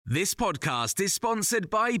This podcast is sponsored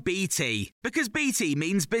by BT, because BT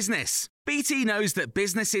means business. BT knows that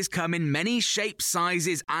businesses come in many shapes,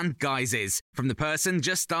 sizes and guises, from the person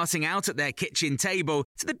just starting out at their kitchen table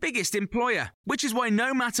to the biggest employer, which is why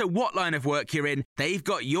no matter what line of work you're in, they've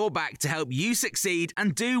got your back to help you succeed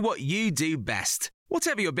and do what you do best.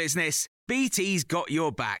 Whatever your business, BT's got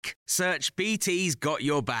your back. Search BT's got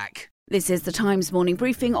your back. This is the Times morning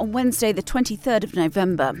briefing on Wednesday the 23rd of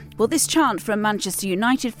November. Will this chant from Manchester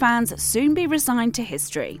United fans soon be resigned to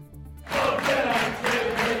history?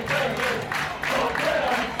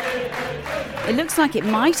 It looks like it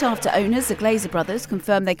might after owners, the Glazer brothers,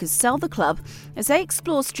 confirmed they could sell the club as they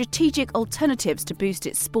explore strategic alternatives to boost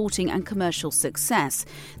its sporting and commercial success.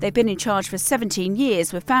 They've been in charge for 17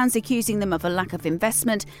 years, with fans accusing them of a lack of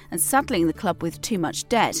investment and saddling the club with too much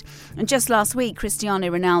debt. And just last week, Cristiano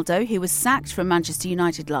Ronaldo, who was sacked from Manchester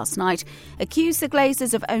United last night, accused the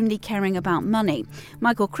Glazers of only caring about money.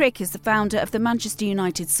 Michael Crick is the founder of the Manchester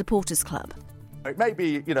United Supporters Club. It may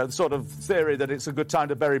be, the sort of theory that it's a good time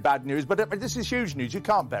to bury bad news, but this is huge news. You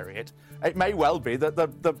can't bury it. It may well be that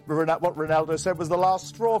what Ronaldo said was the last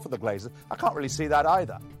straw for the Glazers. I can't really see that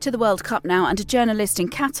either. To the World Cup now, and a journalist in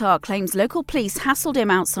Qatar claims local police hassled him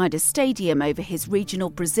outside a stadium over his regional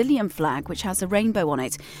Brazilian flag, which has a rainbow on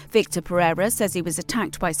it. Victor Pereira says he was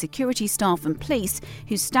attacked by security staff and police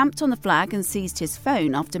who stamped on the flag and seized his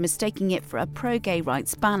phone after mistaking it for a pro-gay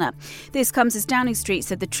rights banner. This comes as Downing Street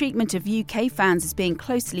said the treatment of UK fans is being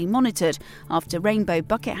closely monitored after rainbow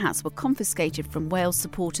bucket hats were confiscated from Wales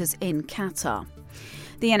supporters in Qatar.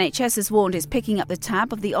 The NHS has warned it's picking up the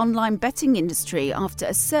tab of the online betting industry after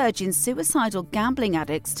a surge in suicidal gambling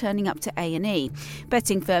addicts turning up to A&E.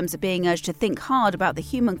 Betting firms are being urged to think hard about the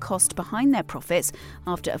human cost behind their profits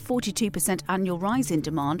after a 42% annual rise in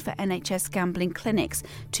demand for NHS gambling clinics.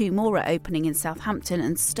 2 more are opening in Southampton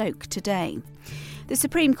and Stoke today. The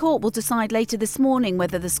Supreme Court will decide later this morning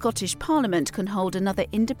whether the Scottish Parliament can hold another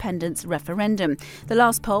independence referendum. The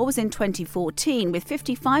last poll was in 2014, with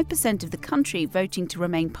 55% of the country voting to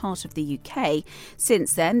remain part of the UK.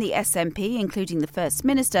 Since then, the SNP, including the First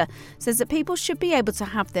Minister, says that people should be able to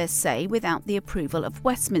have their say without the approval of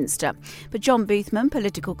Westminster. But John Boothman,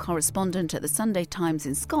 political correspondent at the Sunday Times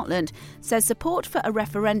in Scotland, says support for a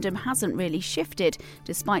referendum hasn't really shifted,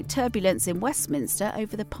 despite turbulence in Westminster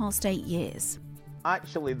over the past 8 years.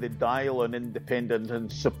 Actually, the dial on independence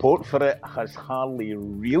and support for it has hardly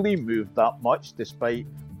really moved that much, despite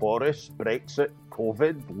Boris, Brexit,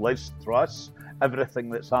 COVID, Liz Truss,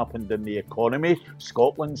 everything that's happened in the economy.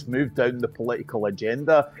 Scotland's moved down the political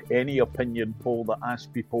agenda. Any opinion poll that asks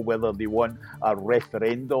people whether they want a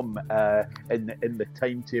referendum in the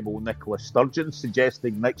timetable Nicola Sturgeon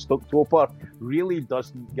suggesting next October really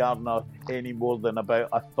doesn't garner any more than about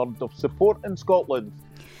a third of support in Scotland.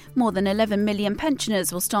 More than 11 million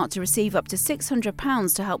pensioners will start to receive up to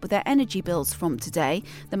 £600 to help with their energy bills from today.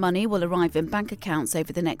 The money will arrive in bank accounts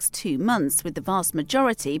over the next 2 months, with the vast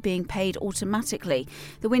majority being paid automatically.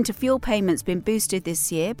 The winter fuel payment's been boosted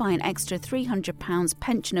this year by an extra £300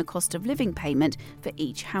 pensioner cost of living payment for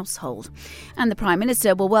each household. And the Prime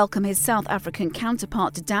Minister will welcome his South African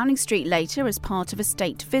counterpart to Downing Street later as part of a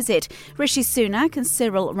state visit. Rishi Sunak and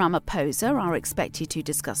Cyril Ramaphosa are expected to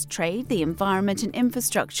discuss trade, the environment and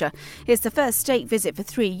infrastructure. It's the first state visit for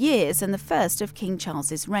 3 years and the first of King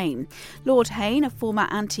Charles's reign. Lord Hayne, a former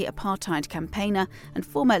anti-apartheid campaigner and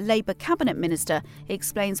former Labour cabinet minister,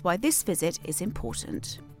 explains why this visit is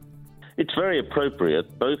important. It's very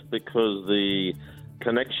appropriate, both because the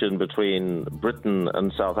connection between Britain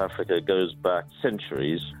and South Africa goes back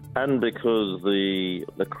centuries, and because the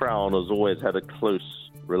Crown has always had a close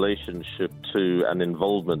relationship to and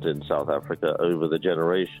involvement in South Africa over the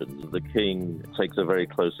generations. The King takes a very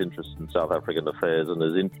close interest in South African affairs and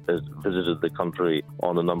has visited the country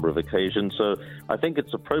on a number of occasions. So I think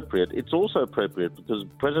it's appropriate. It's also appropriate because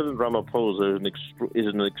President Ramaphosa is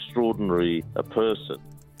an extraordinary person.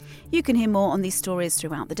 You can hear more on these stories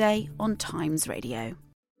throughout the day on Times Radio.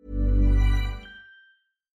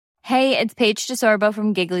 Hey, it's Paige DeSorbo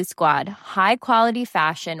from Giggly Squad. High quality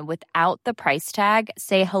fashion without the price tag.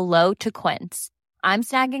 Say hello to Quince. I'm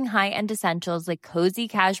snagging high-end essentials like cozy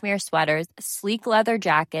cashmere sweaters, sleek leather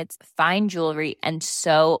jackets, fine jewelry, and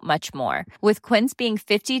so much more. With Quince being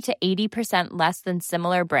 50 to 80% less than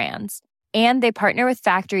similar brands. And they partner with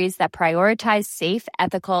factories that prioritize safe,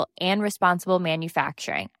 ethical, and responsible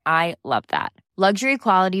manufacturing. I love that. Luxury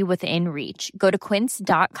quality within reach. Go to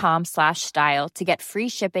quince.com/style to get free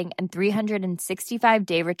shipping and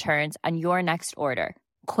 365-day returns on your next order.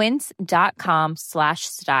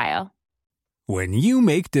 Quince.com/style. When you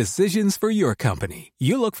make decisions for your company,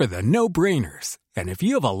 you look for the no-brainers. And if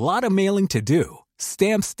you have a lot of mailing to do,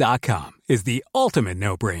 Stamps.com is the ultimate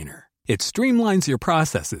no-brainer. It streamlines your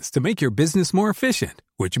processes to make your business more efficient,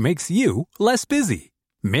 which makes you less busy.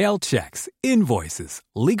 Mail checks, invoices,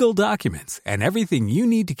 legal documents, and everything you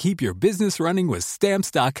need to keep your business running with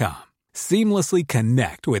Stamps.com. Seamlessly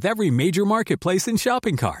connect with every major marketplace and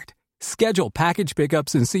shopping cart. Schedule package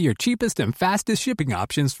pickups and see your cheapest and fastest shipping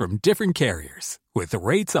options from different carriers, with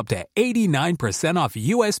rates up to 89% off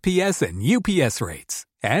USPS and UPS rates.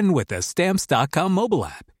 And with the Stamps.com mobile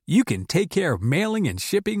app, you can take care of mailing and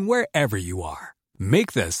shipping wherever you are.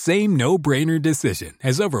 Make the same no-brainer decision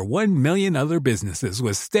as over 1 million other businesses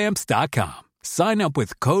with Stamps.com. Sign up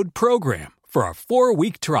with code PROGRAM for a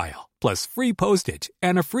 4-week trial, plus free postage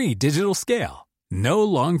and a free digital scale. No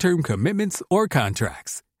long-term commitments or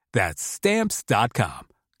contracts. That's Stamps.com.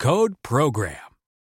 Code PROGRAM.